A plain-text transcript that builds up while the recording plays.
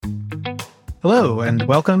Hello, and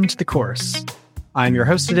welcome to the course. I'm your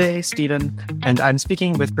host today, Stephen, and I'm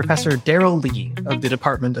speaking with Professor Darryl Li of the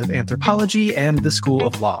Department of Anthropology and the School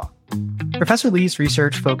of Law. Professor Li's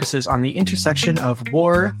research focuses on the intersection of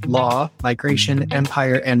war, law, migration,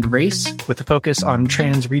 empire, and race, with a focus on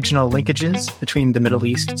trans-regional linkages between the Middle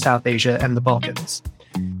East, South Asia, and the Balkans.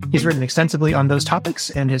 He's written extensively on those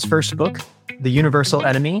topics, and his first book, The Universal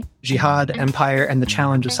Enemy, Jihad, Empire, and the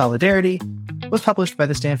Challenge of Solidarity, was published by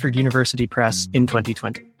the Stanford University Press in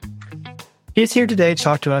 2020. He is here today to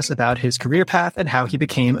talk to us about his career path and how he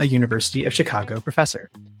became a University of Chicago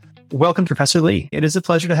professor. Welcome, Professor Li. It is a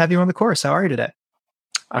pleasure to have you on the course. How are you today?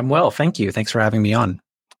 I'm well, thank you. Thanks for having me on.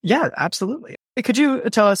 Yeah, absolutely. Could you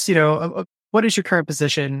tell us, what is your current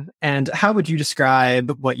position and how would you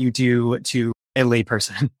describe what you do to a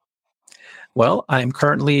layperson? Well, I'm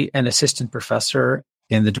currently an assistant professor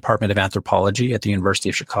in the Department of Anthropology at the University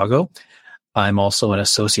of Chicago. I'm also an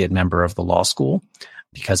associate member of the law school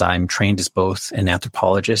because I'm trained as both an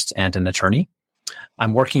anthropologist and an attorney.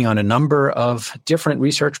 I'm working on a number of different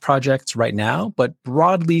research projects right now, but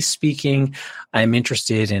broadly speaking, I'm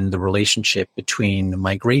interested in the relationship between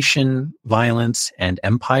migration, violence, and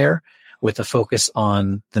empire, with a focus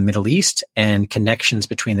on the Middle East and connections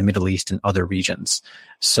between the Middle East and other regions.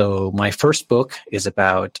 So my first book is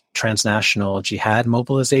about transnational jihad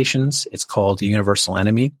mobilizations. It's called The Universal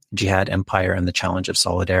Enemy, Jihad, Empire, and the Challenge of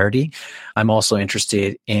Solidarity. I'm also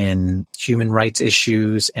interested in human rights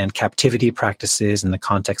issues and captivity practices in the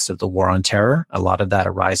context of the war on terror. A lot of that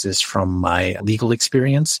arises from my legal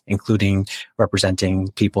experience, including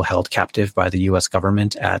representing people held captive by the U.S.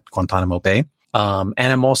 government at Guantanamo Bay. And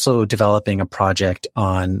I'm also developing a project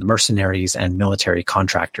on mercenaries and military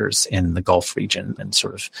contractors in the Gulf region and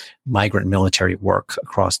sort of migrant military work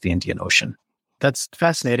across the Indian Ocean. That's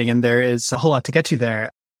fascinating, and there is a whole lot to get to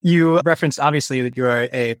there. You referenced, obviously, that you're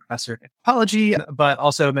a professor of anthropology, but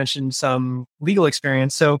also mentioned some legal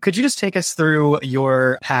experience. So could you just take us through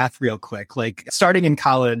your path real quick, like starting in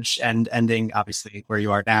college and ending, obviously, where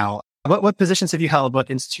you are now? What positions have you held? What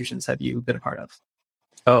institutions have you been a part of?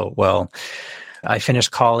 Oh, well, I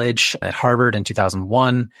finished college at Harvard in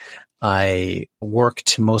 2001. I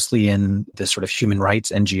worked mostly in the sort of human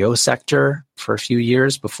rights NGO sector for a few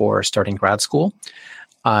years before starting grad school.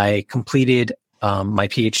 I completed my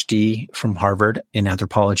PhD from Harvard in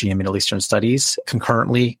anthropology and Middle Eastern studies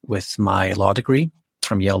concurrently with my law degree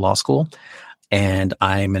from Yale Law School. And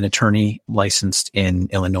I'm an attorney licensed in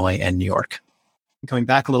Illinois and New York. Going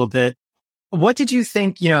back a little bit, what did you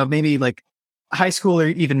think, maybe like high school or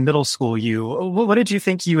even middle school what did you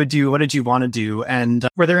think you would do? What did you want to do? And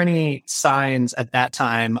were there any signs at that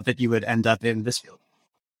time that you would end up in this field?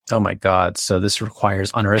 Oh my God. So this requires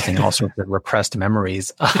unearthing all sorts of repressed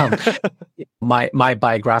memories. My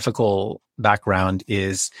biographical background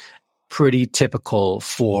is pretty typical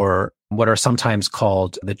for what are sometimes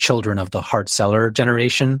called the children of the hard seller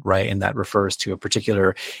generation, right? And that refers to a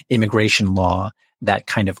particular immigration law that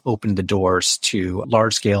kind of opened the doors to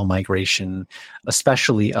large-scale migration,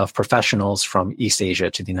 especially of professionals from East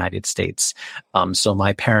Asia to the United States. So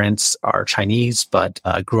my parents are Chinese, but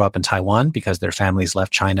grew up in Taiwan because their families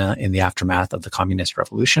left China in the aftermath of the Communist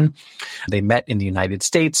Revolution. They met in the United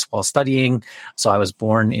States while studying. So I was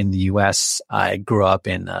born in the U.S. I grew up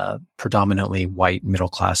in a predominantly white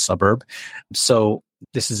middle-class suburb. So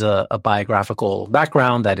this is a biographical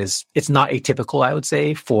background it's not atypical, I would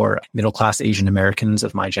say, for middle-class Asian Americans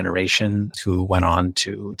of my generation who went on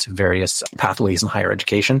to various pathways in higher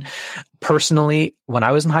education. Personally, when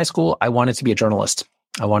I was in high school, I wanted to be a journalist.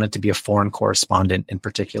 I wanted to be a foreign correspondent in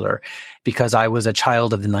particular, because I was a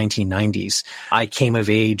child of the 1990s. I came of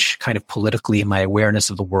age kind of politically. My awareness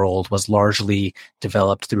of the world was largely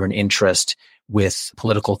developed through an interest with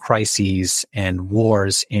political crises and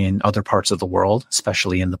wars in other parts of the world,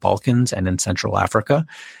 especially in the Balkans and in Central Africa.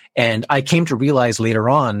 And I came to realize later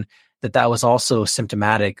on that was also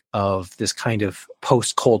symptomatic of this kind of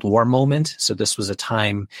post-Cold War moment. So this was a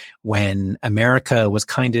time when America was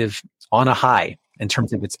kind of on a high in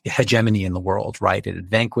terms of its hegemony in the world, right? It had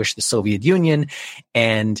vanquished the Soviet Union,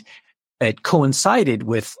 and it coincided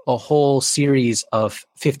with a whole series of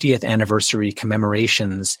 50th anniversary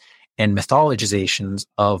commemorations and mythologizations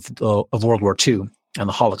of World War II and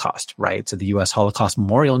the Holocaust, right? So the U.S. Holocaust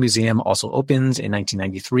Memorial Museum also opens in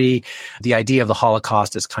 1993. The idea of the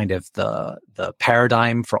Holocaust as kind of the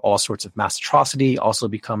paradigm for all sorts of mass atrocity also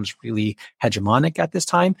becomes really hegemonic at this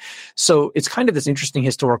time. So it's kind of this interesting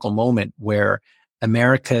historical moment where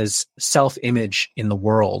America's self-image in the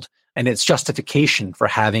world and its justification for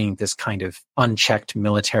having this kind of unchecked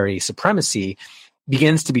military supremacy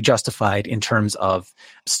begins to be justified in terms of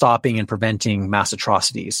stopping and preventing mass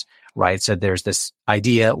atrocities, right? So there's this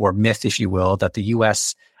idea or myth, if you will, that the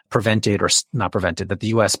U.S. prevented or not prevented, that the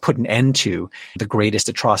U.S. put an end to the greatest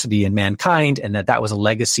atrocity in mankind, and that was a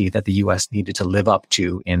legacy that the U.S. needed to live up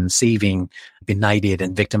to in saving benighted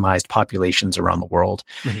and victimized populations around the world.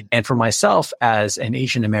 Mm-hmm. And for myself, as an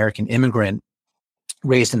Asian American immigrant,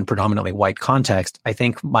 raised in a predominantly white context, I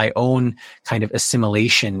think my own kind of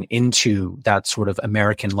assimilation into that sort of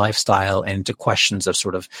American lifestyle and to questions of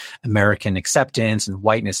sort of American acceptance and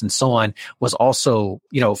whiteness and so on was also,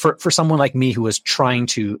 for someone like me who was trying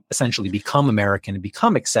to essentially become American and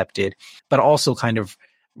become accepted, but also kind of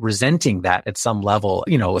resenting that at some level,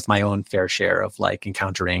 with my own fair share of like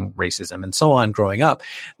encountering racism and so on growing up,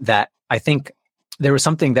 that I think there was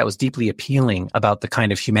something that was deeply appealing about the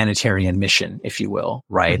kind of humanitarian mission, if you will,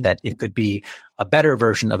 right? Mm-hmm. That it could be a better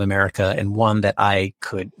version of America and one that I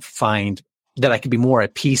could find that I could be more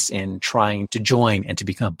at peace in trying to join and to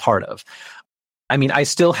become part of. I mean, I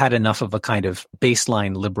still had enough of a kind of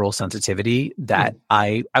baseline liberal sensitivity that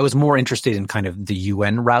I was more interested in kind of the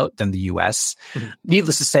UN route than the US. Mm-hmm.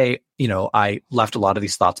 Needless to say, I left a lot of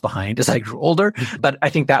these thoughts behind as I grew older, but I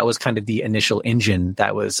think that was kind of the initial engine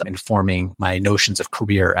that was informing my notions of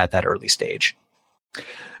career at that early stage.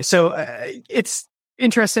 So it's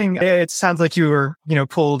interesting. It sounds like you were,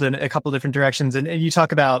 pulled in a couple different directions, and you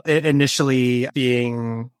talk about it initially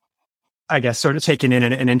being, I guess, sort of taken in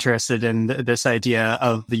and interested in this idea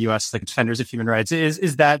of the U.S. like defenders of human rights.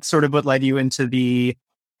 Is that sort of what led you into the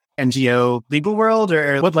NGO legal world,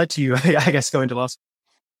 or what led to you, I guess, going to law school?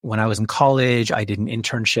 When I was in college, I did an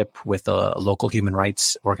internship with a local human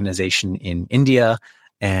rights organization in India,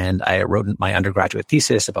 and I wrote my undergraduate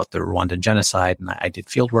thesis about the Rwandan genocide, and I did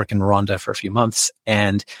fieldwork in Rwanda for a few months.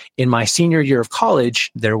 And in my senior year of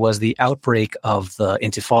college, there was the outbreak of the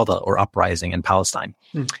Intifada or uprising in Palestine.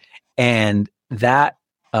 And that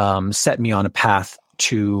set me on a path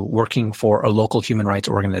to working for a local human rights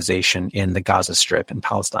organization in the Gaza Strip in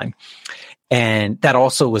Palestine. And that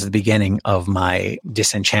also was the beginning of my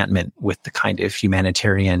disenchantment with the kind of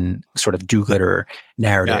humanitarian sort of do-gooder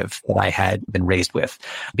narrative that I had been raised with,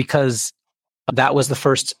 because that was the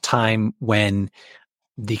first time when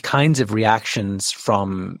the kinds of reactions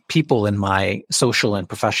from people in my social and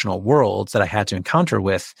professional worlds that I had to encounter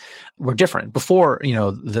with were different. Before,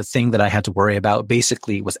 the thing that I had to worry about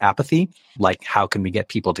basically was apathy, like how can we get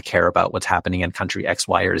people to care about what's happening in country X,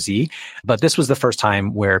 Y, or Z? But this was the first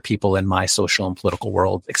time where people in my social and political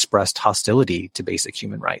world expressed hostility to basic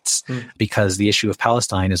human rights, because the issue of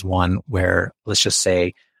Palestine is one where, let's just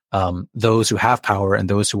say, those who have power and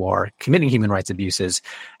those who are committing human rights abuses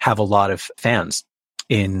have a lot of fans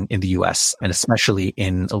in the US, and especially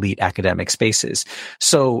in elite academic spaces.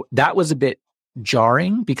 So that was a bit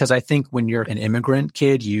jarring, because I think when you're an immigrant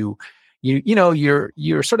kid, you're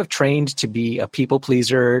sort of trained to be a people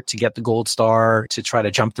pleaser, to get the gold star, to try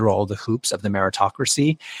to jump through all the hoops of the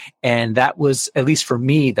meritocracy. And that was, at least for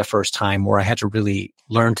me, the first time where I had to really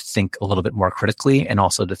learn to think a little bit more critically, and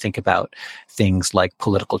also to think about things like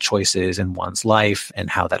political choices in one's life and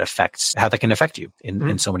how that can affect you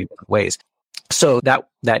in so many different ways. So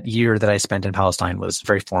that year that I spent in Palestine was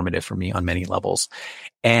very formative for me on many levels.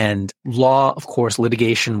 And law, of course,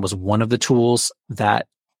 litigation was one of the tools that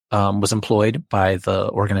was employed by the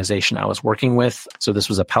organization I was working with. So this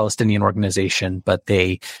was a Palestinian organization, but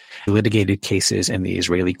they litigated cases in the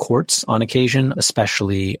Israeli courts on occasion,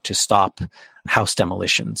 especially to stop house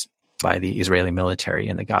demolitions by the Israeli military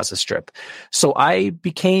in the Gaza Strip. So I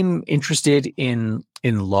became interested in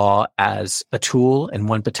law as a tool, and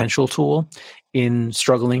one potential tool in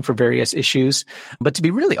struggling for various issues. But to be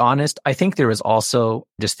really honest, I think there is also,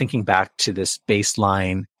 just thinking back to this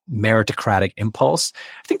baseline meritocratic impulse,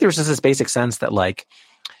 I think there's just this basic sense that, like,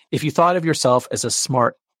 if you thought of yourself as a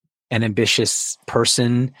smart and ambitious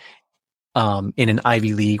person in an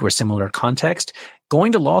Ivy League or similar context,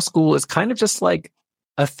 going to law school is kind of just like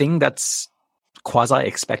a thing that's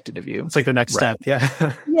quasi-expected of you. It's like the next step.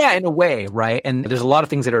 Yeah. Yeah, in a way, right? And there's a lot of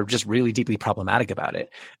things that are just really deeply problematic about it.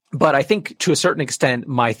 But I think to a certain extent,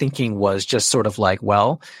 my thinking was just sort of like,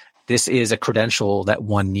 well, this is a credential that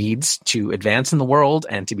one needs to advance in the world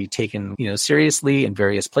and to be taken, seriously in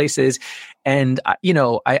various places. And,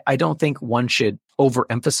 I don't think one should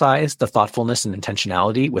overemphasize the thoughtfulness and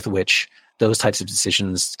intentionality with which those types of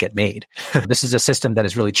decisions get made. This is a system that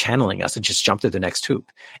is really channeling us to just jump through the next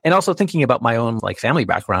hoop. And also thinking about my own family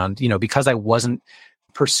background, because I wasn't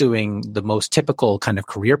pursuing the most typical kind of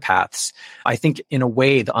career paths, I think in a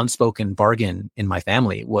way the unspoken bargain in my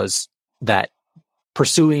family was that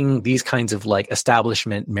pursuing these kinds of like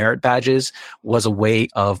establishment merit badges was a way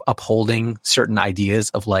of upholding certain ideas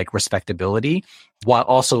of like respectability while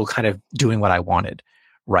also kind of doing what I wanted.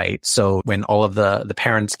 Right. So when all of the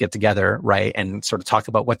parents get together, right, and sort of talk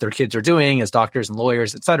about what their kids are doing as doctors and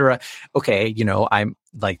lawyers, et cetera. Okay. I'm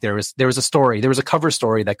like, there was a cover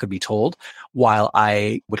story that could be told while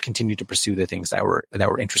I would continue to pursue the things that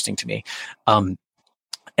were interesting to me.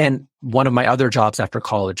 And one of my other jobs after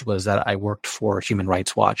college was that I worked for Human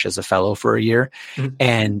Rights Watch as a fellow for a year. Mm-hmm.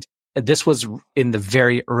 And this was in the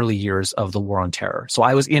very early years of the war on terror. So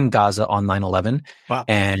I was in Gaza on 9/11. Wow.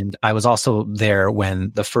 And I was also there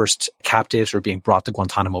when the first captives were being brought to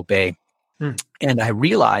Guantanamo Bay. And I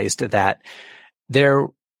realized that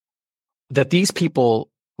these people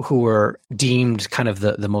who were deemed kind of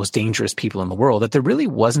the most dangerous people in the world, that there really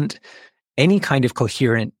wasn't any kind of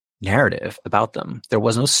coherent narrative about them. There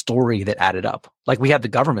was no story that added up. Like we had the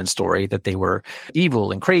government story that they were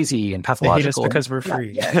evil and crazy and pathological. They hate us because we're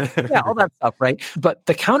free. Yeah, all that stuff, right? But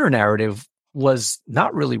the counter narrative was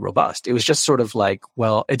not really robust. It was just sort of like,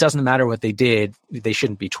 well, it doesn't matter what they did. They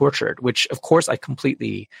shouldn't be tortured, which of course I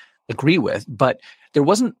completely agree with. But there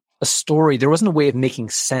wasn't a story. There wasn't a way of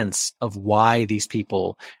making sense of why these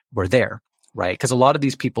people were there, right? Because a lot of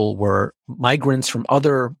these people were migrants from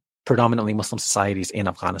other predominantly Muslim societies in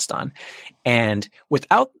Afghanistan. And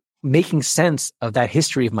without making sense of that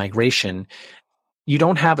history of migration, you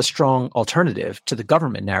don't have a strong alternative to the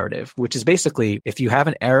government narrative, which is basically if you have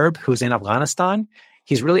an Arab who's in Afghanistan,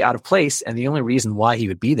 he's really out of place. And the only reason why he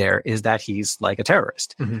would be there is that he's like a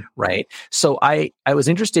terrorist, right? So I was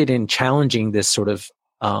interested in challenging this sort of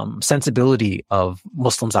sensibility of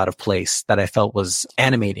Muslims out of place that I felt was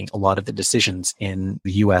animating a lot of the decisions in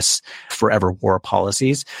the U.S. forever war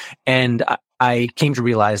policies. And I came to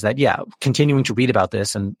realize that, continuing to read about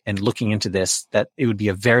this and looking into this, that it would be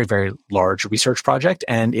a very, very large research project.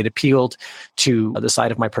 And it appealed to the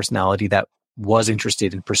side of my personality that was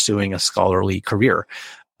interested in pursuing a scholarly career.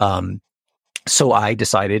 So I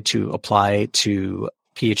decided to apply to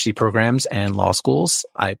PhD programs and law schools.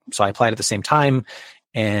 So I applied at the same time.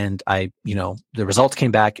 And the results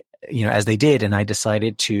came back, as they did. And I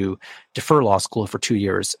decided to defer law school for 2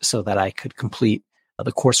 years so that I could complete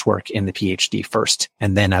the coursework in the PhD first.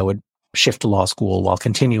 And then I would shift to law school while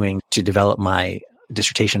continuing to develop my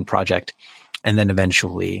dissertation project and then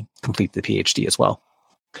eventually complete the PhD as well.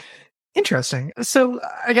 Interesting. So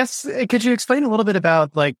I guess, could you explain a little bit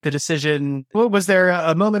about like the decision? Was there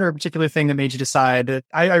a moment or a particular thing that made you decide that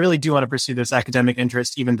I really do want to pursue this academic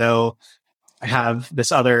interest, even though I have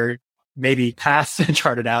this other maybe path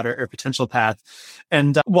charted out or potential path?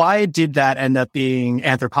 And why did that end up being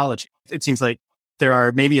anthropology? It seems like there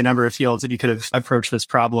are maybe a number of fields that you could have approached this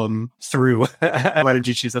problem through. Why did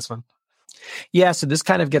you choose this one? Yeah, so this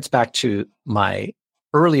kind of gets back to my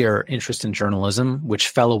earlier interest in journalism, which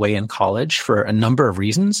fell away in college for a number of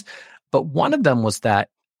reasons. But one of them was that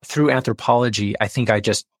through anthropology, I think I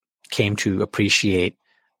just came to appreciate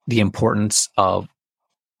the importance of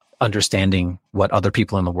understanding what other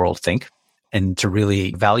people in the world think and to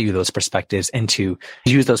really value those perspectives and to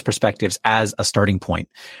use those perspectives as a starting point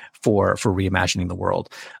for reimagining the world.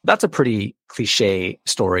 That's a pretty cliche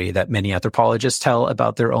story that many anthropologists tell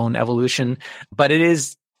about their own evolution, but it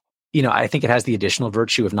is, I think it has the additional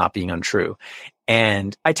virtue of not being untrue.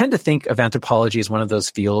 And I tend to think of anthropology as one of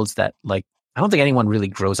those fields that, like, I don't think anyone really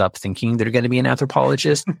grows up thinking they're going to be an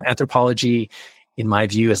anthropologist. Anthropology, in my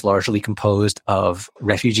view, is largely composed of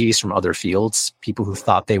refugees from other fields, people who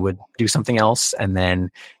thought they would do something else and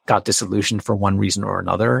then got disillusioned for one reason or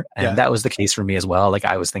another. And that was the case for me as well. Like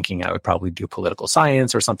I was thinking I would probably do political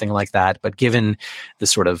science or something like that. But given the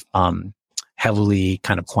sort of heavily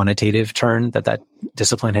kind of quantitative turn that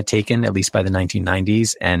discipline had taken, at least by the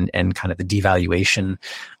 1990s, and kind of the devaluation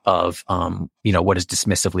of, what is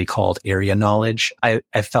dismissively called area knowledge, I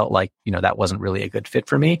felt like, that wasn't really a good fit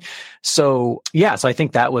for me. So I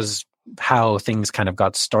think that was how things kind of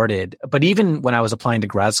got started. But even when I was applying to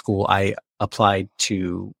grad school, I applied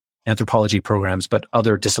to anthropology programs, but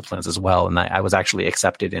other disciplines as well. And I was actually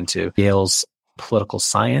accepted into Yale's political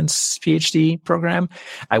science PhD program.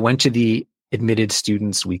 I went to the admitted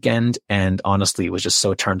students weekend and honestly was just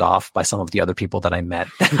so turned off by some of the other people that I met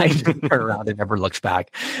that I turned around and never looked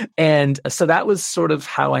back. And so that was sort of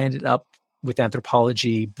how I ended up with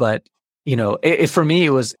anthropology. But, for me, it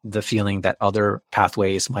was the feeling that other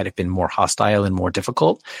pathways might have been more hostile and more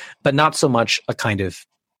difficult, but not so much a kind of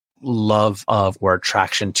love of or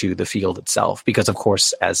attraction to the field itself. Because of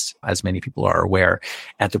course, as many people are aware,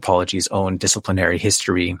 anthropology's own disciplinary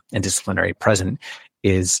history and disciplinary present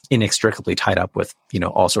is inextricably tied up with,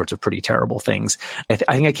 all sorts of pretty terrible things. I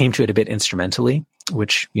think I came to it a bit instrumentally,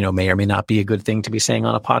 which, may or may not be a good thing to be saying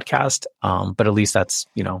on a podcast. But at least that's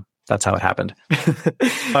how it happened.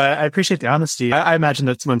 I appreciate the honesty. I imagine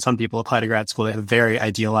that when some people apply to grad school, they have a very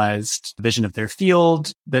idealized vision of their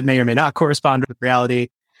field that may or may not correspond with reality.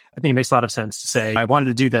 I think it makes a lot of sense to say, I wanted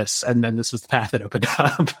to do this, and then this was the path that opened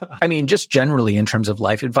up. I mean, just generally in terms of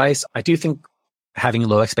life advice, I do think having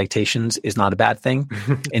low expectations is not a bad thing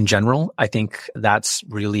in general. I think that's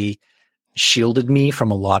really shielded me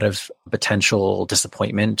from a lot of potential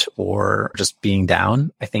disappointment or just being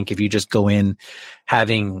down. I think if you just go in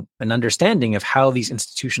having an understanding of how these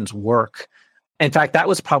institutions work, in fact, that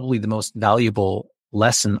was probably the most valuable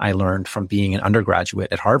lesson I learned from being an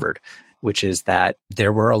undergraduate at Harvard, which is that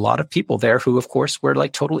there were a lot of people there who, of course, were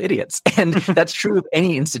like total idiots. And that's true of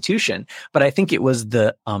any institution. But I think it was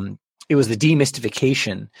the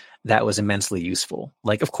demystification that was immensely useful.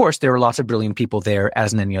 Like, of course, there were lots of brilliant people there,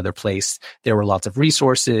 as in any other place. There were lots of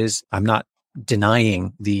resources. I'm not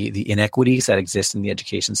denying the inequities that exist in the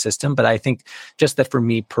education system, but I think just that for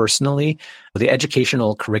me personally, the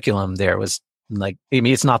educational curriculum there was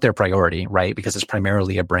it's not their priority, right? Because it's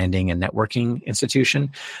primarily a branding and networking institution.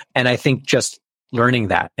 And I think just learning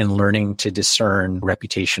that and learning to discern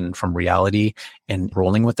reputation from reality and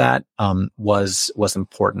rolling with that was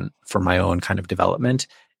important for my own kind of development.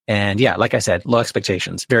 And yeah, like I said, low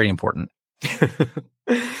expectations, very important.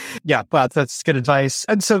 Yeah, well, that's good advice.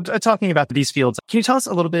 And so talking about these fields, can you tell us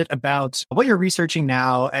a little bit about what you're researching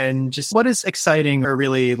now and just what is exciting or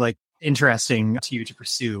really interesting to you to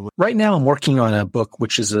pursue? Right now, I'm working on a book,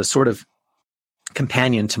 which is a sort of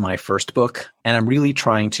companion to my first book. And I'm really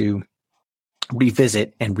trying to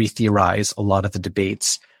revisit and re-theorize a lot of the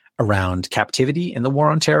debates around captivity in the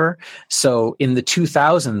War on Terror. So in the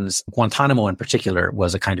 2000s, Guantanamo in particular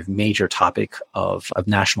was a kind of major topic of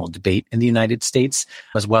national debate in the United States,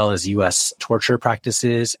 as well as U.S. torture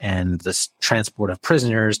practices and the transport of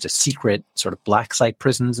prisoners to secret sort of black site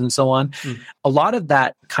prisons and so on. A lot of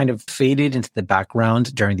that kind of faded into the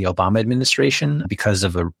background during the Obama administration because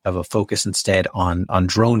of a focus instead on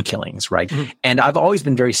drone killings, right? And I've always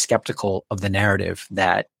been very skeptical of the narrative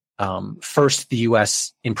that first the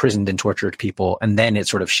U.S. imprisoned and tortured people, and then it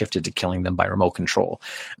sort of shifted to killing them by remote control.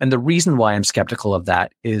 And the reason why I'm skeptical of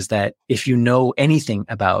that is that if you know anything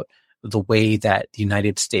about the way that the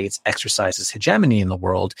United States exercises hegemony in the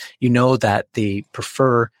world, you know that they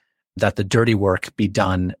prefer that the dirty work be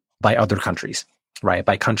done by other countries, right?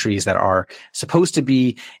 By countries that are supposed to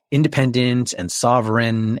be independent and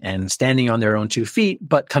sovereign and standing on their own 2 feet,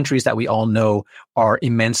 but countries that we all know are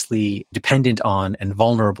immensely dependent on and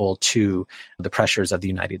vulnerable to the pressures of the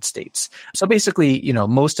United States. So basically,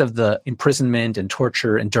 most of the imprisonment and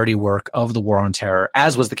torture and dirty work of the War on Terror,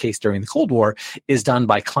 as was the case during the Cold War, is done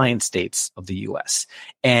by client states of the US.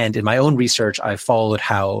 And in my own research, I followed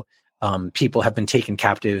how people have been taken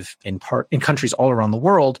captive in countries all around the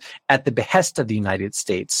world at the behest of the United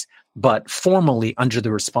States, but formally under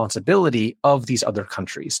the responsibility of these other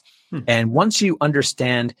countries. And once you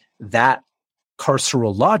understand that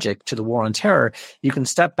carceral logic to the War on Terror, you can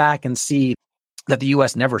step back and see that the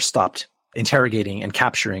U.S. never stopped interrogating and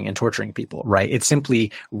capturing and torturing people, right? It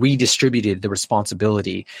simply redistributed the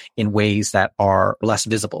responsibility in ways that are less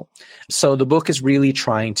visible. So the book is really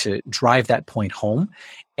trying to drive that point home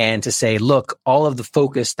and to say, look, all of the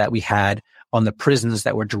focus that we had on the prisons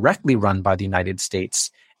that were directly run by the United States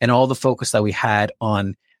and all the focus that we had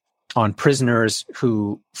on prisoners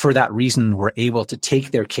who, for that reason, were able to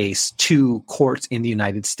take their case to courts in the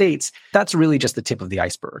United States, that's really just the tip of the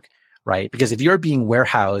iceberg, right? Because if you're being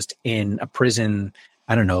warehoused in a prison,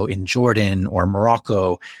 I don't know, in Jordan or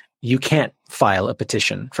Morocco, you can't file a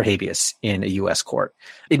petition for habeas in a U.S. court.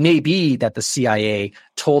 It may be that the CIA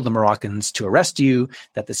told the Moroccans to arrest you,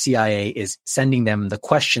 that the CIA is sending them the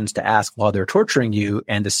questions to ask while they're torturing you,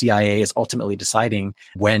 and the CIA is ultimately deciding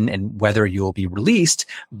when and whether you will be released.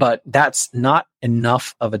 But that's not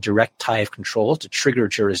enough of a direct tie of control to trigger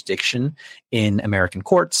jurisdiction in American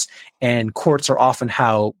courts. And courts are often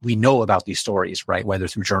how we know about these stories, right? Whether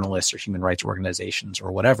through journalists or human rights organizations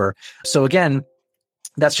or whatever. So again,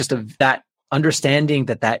 that's just that understanding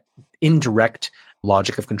that indirect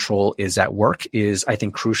logic of control is at work is, I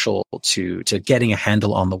think, crucial to getting a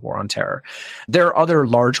handle on the War on Terror. There are other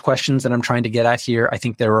large questions that I'm trying to get at here. I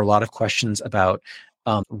think there are a lot of questions about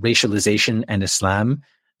racialization and Islam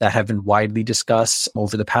that have been widely discussed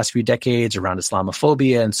over the past few decades around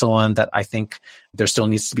Islamophobia and so on that I think there still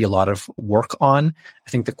needs to be a lot of work on. I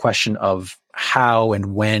think the question of how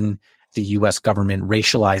and when the US government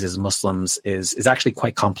racializes Muslims is actually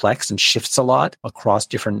quite complex and shifts a lot across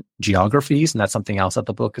different geographies. And that's something else that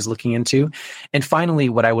the book is looking into. And finally,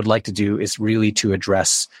 what I would like to do is really to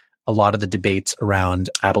address a lot of the debates around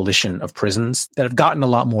abolition of prisons that have gotten a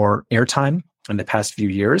lot more airtime in the past few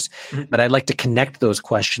years. Mm-hmm. But I'd like to connect those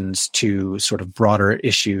questions to sort of broader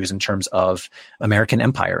issues in terms of American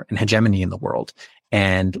empire and hegemony in the world.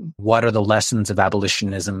 And what are the lessons of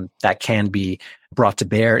abolitionism that can be brought to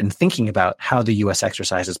bear in thinking about how the U.S.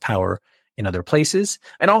 exercises power in other places,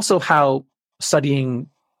 and also how studying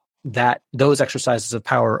those exercises of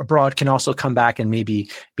power abroad can also come back and maybe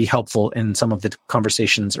be helpful in some of the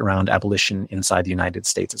conversations around abolition inside the United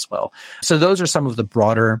States as well. So those are some of the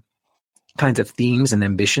broader kinds of themes and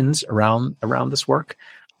ambitions around this work.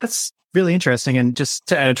 That's really interesting. And just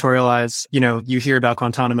to editorialize, you hear about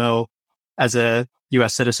Guantanamo as a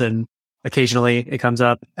U.S. citizen. Occasionally it comes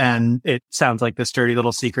up and it sounds like this dirty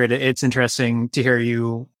little secret. It's interesting to hear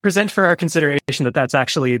you present for our consideration that that's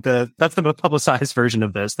actually that's the most publicized version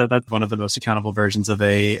of this, that's one of the most accountable versions of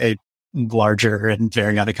a larger and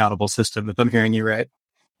very unaccountable system, if I'm hearing you right.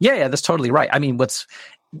 Yeah, that's totally right. I mean, what's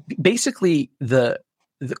basically the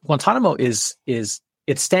Guantanamo is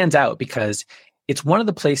it stands out because it's one of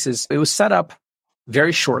the places, it was set up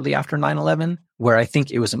very shortly after 9/11, where I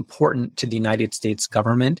think it was important to the United States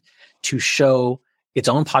government to show its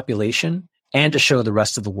own population and to show the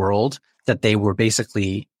rest of the world that they were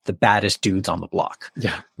basically the baddest dudes on the block.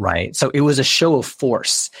 Yeah. Right. So it was a show of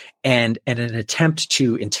force and an attempt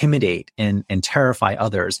to intimidate and terrify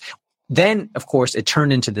others. Then, of course, it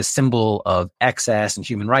turned into this symbol of excess and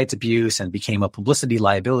human rights abuse and became a publicity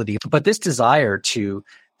liability. But this desire to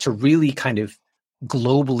really kind of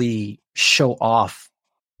globally show off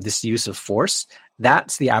this use of force,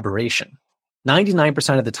 that's the aberration.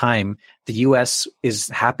 99% of the time, the US is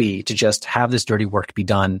happy to just have this dirty work be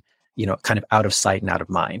done, kind of out of sight and out of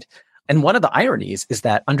mind. And one of the ironies is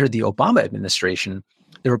that under the Obama administration,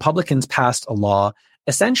 the Republicans passed a law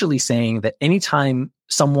essentially saying that anytime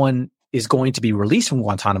someone is going to be released from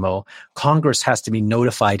Guantanamo, Congress has to be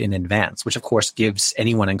notified in advance, which of course gives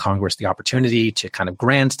anyone in Congress the opportunity to kind of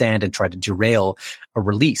grandstand and try to derail a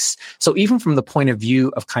release. So even from the point of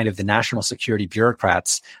view of kind of the national security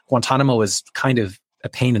bureaucrats, Guantanamo is kind of a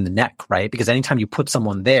pain in the neck, right? Because anytime you put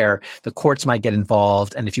someone there, the courts might get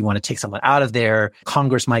involved. And if you want to take someone out of there,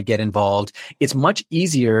 Congress might get involved. It's much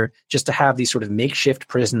easier just to have these sort of makeshift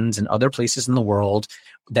prisons in other places in the world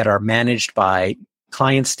that are managed by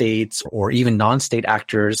client states or even non-state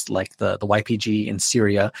actors like the YPG in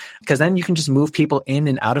Syria, because then you can just move people in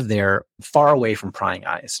and out of there far away from prying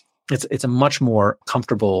eyes. It's a much more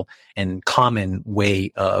comfortable and common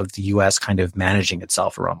way of the US kind of managing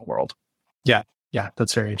itself around the world. Yeah,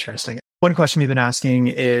 that's very interesting. One question we've been asking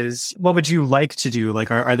is, what would you like to do?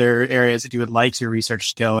 Like, are there areas that you would like your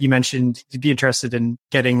research to go? You mentioned you'd be interested in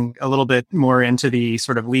getting a little bit more into the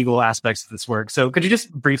sort of legal aspects of this work. So could you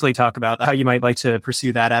just briefly talk about how you might like to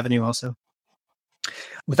pursue that avenue also?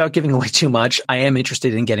 Without giving away too much, I am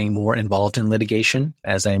interested in getting more involved in litigation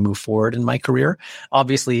as I move forward in my career.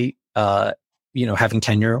 Obviously, having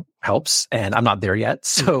tenure helps, and I'm not there yet.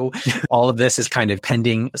 So all of this is kind of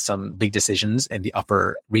pending some big decisions in the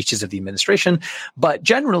upper reaches of the administration. But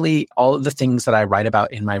generally, all of the things that I write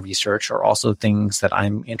about in my research are also things that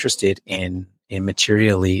I'm interested in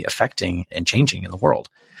materially affecting and changing in the world.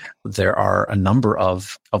 There are a number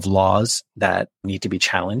of laws that need to be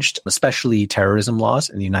challenged, especially terrorism laws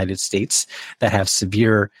in the United States that have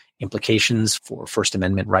severe implications for First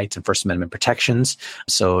Amendment rights and First Amendment protections.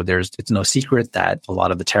 So it's no secret that a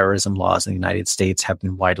lot of the terrorism laws in the United States have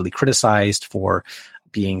been widely criticized for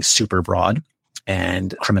being super broad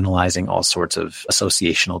and criminalizing all sorts of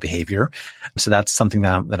associational behavior. So that's something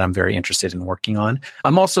that I'm very interested in working on.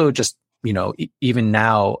 I'm also just even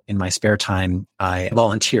now in my spare time, I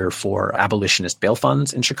volunteer for abolitionist bail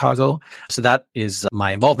funds in Chicago. So that is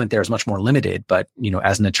my involvement there is much more limited. But,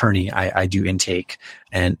 as an attorney, I do intake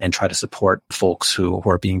and try to support folks who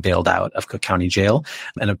are being bailed out of Cook County Jail.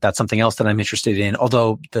 And that's something else that I'm interested in,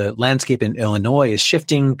 although the landscape in Illinois is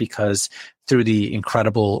shifting because through the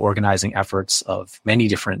incredible organizing efforts of many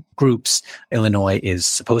different groups, Illinois is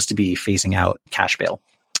supposed to be phasing out cash bail.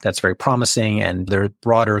 That's very promising. And there are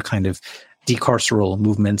broader kind of decarceral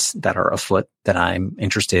movements that are afoot that I'm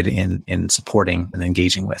interested in supporting and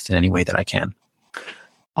engaging with in any way that I can.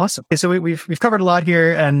 Awesome. Okay, so we've covered a lot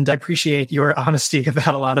here, and I appreciate your honesty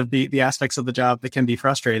about a lot of the aspects of the job that can be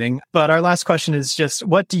frustrating. But our last question is just,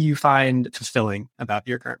 what do you find fulfilling about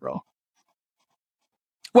your current role?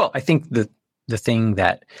 Well, I think the thing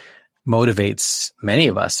that motivates many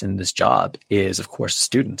of us in this job is, of course,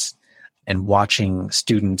 students. and watching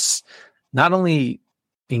students not only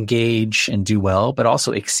engage and do well, but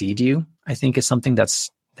also exceed you, I think is something that's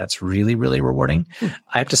really, really rewarding.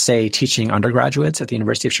 I have to say, teaching undergraduates at the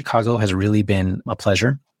University of Chicago has really been a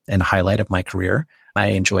pleasure and a highlight of my career. I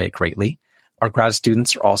enjoy it greatly. Our grad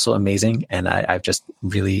students are also amazing. And I've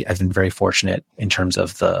been very fortunate in terms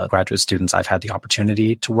of the graduate students I've had the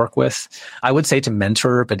opportunity to work with. I would say to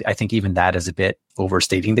mentor, but I think even that is a bit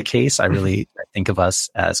overstating the case. I think of us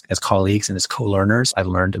as colleagues and as co-learners. I've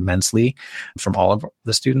learned immensely from all of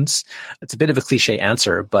the students. It's a bit of a cliche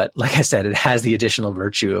answer, but like I said, it has the additional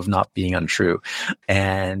virtue of not being untrue.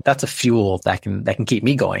 And that's a fuel that can keep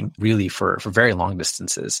me going really for very long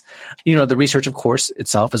distances. The research, of course,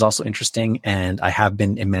 itself is also interesting. And I have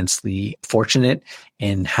been immensely fortunate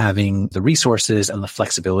in having the resources and the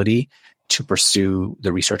flexibility to pursue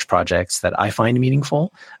the research projects that I find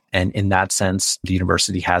meaningful. And in that sense, the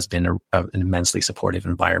university has been an immensely supportive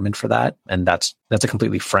environment for that. And that's a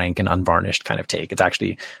completely frank and unvarnished kind of take. It's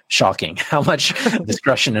actually shocking how much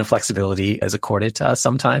discretion and flexibility is accorded to us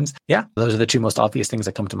sometimes. Yeah, those are the two most obvious things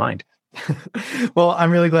that come to mind. Well,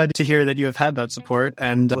 I'm really glad to hear that you have had that support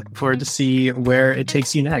and looking forward to see where it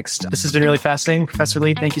takes you next. This has been really fascinating. Professor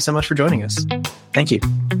Li, thank you so much for joining us. Thank you.